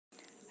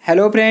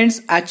Hello friends,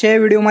 आजच्या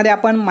व्हिडिओमध्ये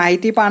आपण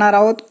माहिती पाहणार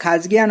आहोत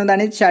खाजगी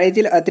अनुदानित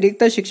शाळेतील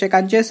अतिरिक्त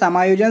शिक्षकांचे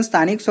समायोजन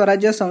स्थानिक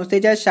स्वराज्य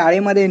संस्थेच्या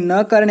शाळेमध्ये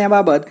न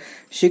करण्याबाबत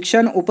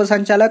शिक्षण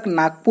उपसंचालक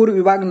नागपूर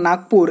विभाग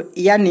नागपूर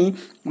यांनी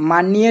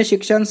माननीय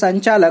शिक्षण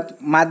संचालक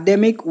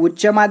माध्यमिक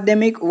उच्च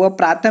माध्यमिक व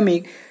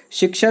प्राथमिक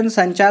शिक्षण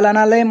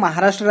संचालनालय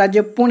महाराष्ट्र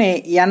राज्य पुणे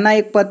यांना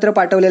एक पत्र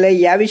पाठवलेले आहे।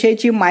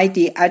 याविषयीची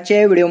माहिती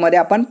आजच्या व्हिडिओमध्ये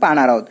आपण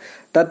पाहणार आहोत।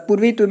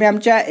 तत्पूर्वी तुम्ही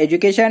आमच्या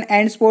एज्युकेशन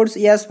अँड स्पोर्ट्स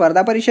या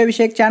स्पर्धा परीक्षा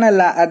विषयक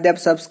चॅनलला अद्याप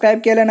सबस्क्राइब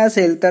केलं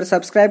नसेल तर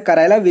सबस्क्राइब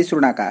करायला विसरू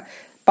नका।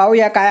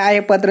 पाहूया काय आहे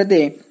पत्र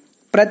ते।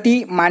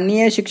 प्रति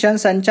माननीय शिक्षण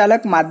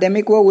संचालक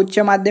माध्यमिक व उच्च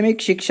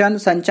माध्यमिक शिक्षण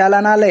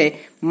संचालनालय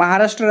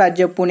महाराष्ट्र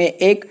राज्य पुणे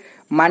 1,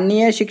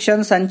 माननीय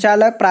शिक्षण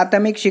संचालक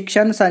प्राथमिक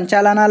शिक्षण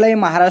संचालनालय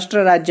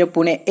महाराष्ट्र राज्य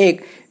पुणे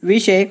 1,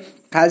 विषय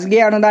खाजगी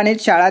अनुदानित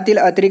शाळातील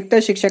अतिरिक्त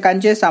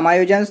शिक्षकांचे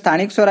समायोजन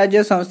स्थानिक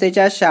स्वराज्य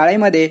संस्थेच्या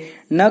शाळेमध्ये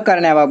न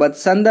करण्याबाबत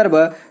संदर्भ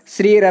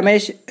श्री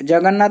रमेश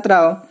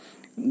जगन्नाथराव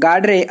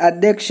गाडरे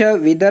अध्यक्ष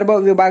विदर्भ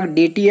विभाग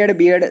DTED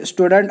BEd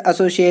student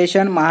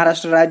association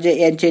Maharashtra राज्य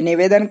यांचे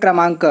निवेदन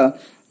क्रमांक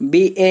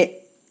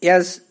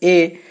BASA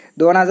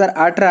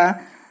 2018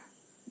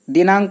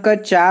 दिनांक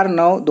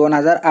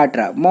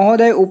 4/9/2018।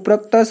 महोदय,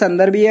 उपरोक्त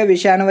संदर्भीय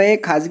विषयान्वये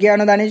खाजगी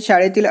अनुदानित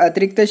शाळेतील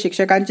अतिरिक्त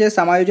शिक्षकांचे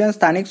समायोजन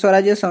स्थानिक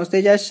स्वराज्य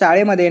संस्थेच्या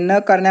शाळेमध्ये न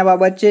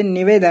करण्याबाबतचे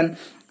निवेदन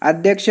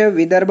अध्यक्ष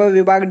विदर्भ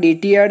विभाग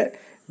DTED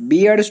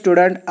BEd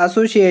student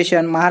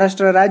association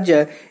Maharashtra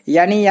राज्य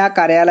यांनी या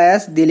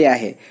कार्यालयास दिले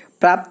आहे।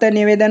 प्राप्त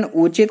निवेदन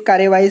उचित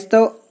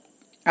कार्यवाहीस्तव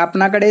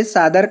आपणाकडे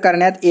सादर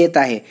करण्यात येत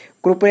आहे।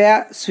 कृपया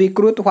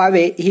स्वीकृत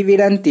व्हावे ही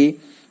विनंती।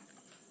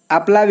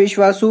 आपला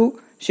विश्वासू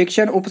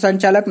शिक्षण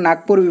उपसंचालक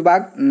नागपूर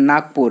विभाग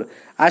नागपूर।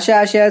 अशा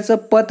आशयाचं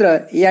पत्र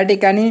या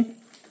ठिकाणी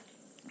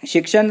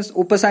शिक्षण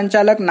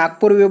उपसंचालक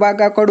नागपूर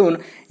विभागाकडून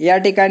या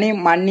ठिकाणी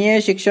माननीय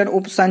शिक्षण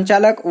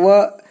उपसंचालक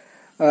व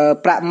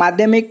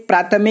माध्यमिक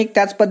प्राथमिक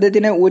त्याच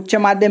पद्धतीने उच्च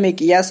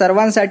माध्यमिक या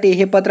सर्वांसाठी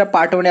हे पत्र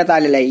पाठवण्यात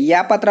आलेले आहे।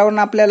 या पत्रावरून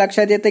आपल्या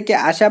लक्षात येते की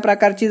अशा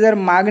प्रकारची जर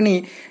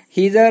मागणी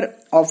ही जर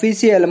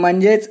ऑफिशियल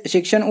म्हणजेच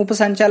शिक्षण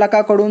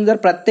उपसंचालकाकडून जर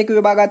प्रत्येक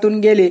विभागातून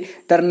गेली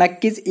तर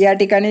नक्कीच या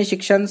ठिकाणी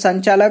शिक्षण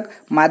संचालक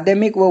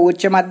माध्यमिक व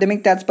उच्च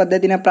माध्यमिक त्याच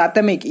पद्धतीने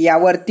प्राथमिक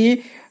यावरती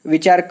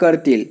विचार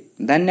करतील।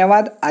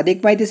 धन्यवाद। अधिक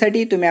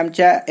माहितीसाठी तुम्ही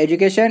आमच्या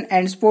एज्युकेशन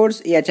अँड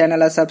स्पोर्ट्स या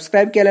चॅनलला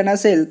सबस्क्राइब केलं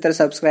नसेल तर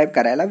सबस्क्राइब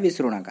करायला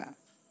विसरू नका।